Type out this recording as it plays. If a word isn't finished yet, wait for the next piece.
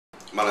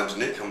My name's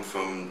Nick. I'm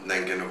from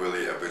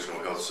Ngangganawili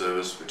Aboriginal Health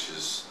Service, which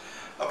is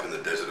up in the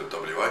desert of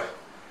WA,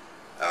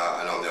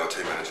 and I'm the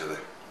IT manager there.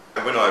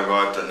 And when I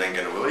arrived at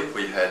Ngangganawili,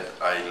 we had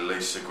a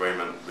lease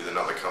agreement with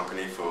another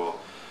company for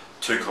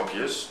 2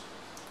 copiers.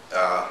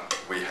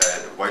 We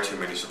had way too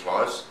many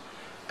suppliers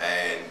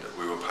and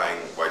we were paying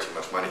way too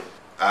much money.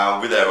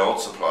 With our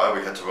old supplier,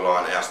 we had to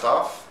rely on our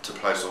staff to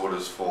place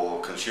orders for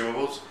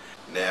consumables.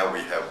 Now we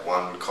have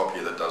 1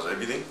 copier that does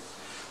everything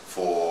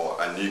for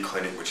a new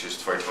clinic which is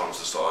 3 times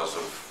the size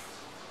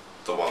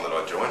of the one that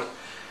I joined,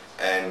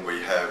 and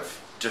we have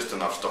just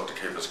enough stock to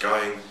keep us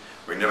going.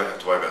 We never have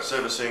to worry about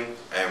servicing,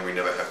 and we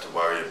never have to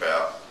worry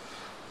about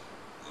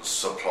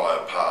supplier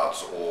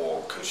parts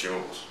or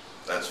consumables.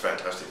 That's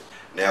fantastic.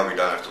 Now we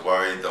don't have to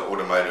worry. The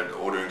automated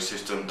ordering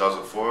system does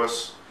it for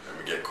us, and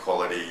we get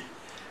quality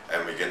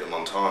and we get them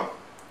on time,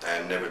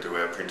 and never do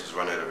our printers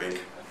run out of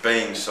ink.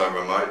 Being so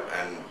remote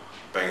and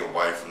being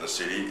away from the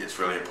city, it's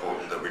really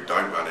important that we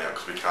don't run out,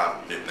 because we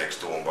can't nip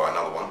next door and buy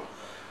another one.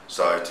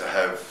 So to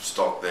have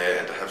stock there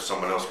and to have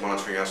someone else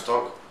monitoring our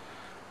stock,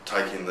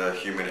 taking the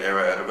human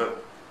error out of it,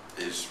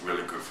 is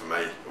really good for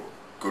me,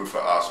 good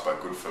for us,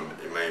 but good for me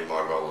in my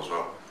role as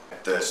well.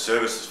 Their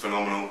service is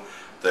phenomenal,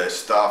 their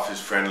staff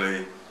is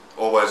friendly,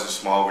 always a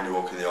smile when you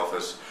walk in the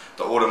office.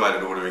 The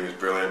automated ordering is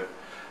brilliant,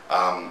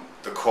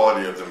 the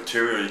quality of the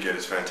material you get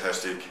is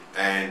fantastic,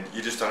 and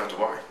you just don't have to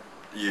worry.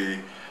 You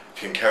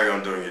can carry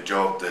on doing your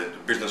job, the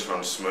business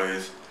runs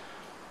smooth.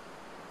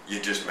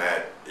 You're just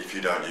mad if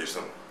you don't use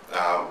them.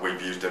 We've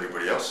used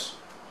everybody else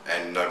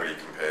and nobody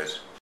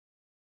compares.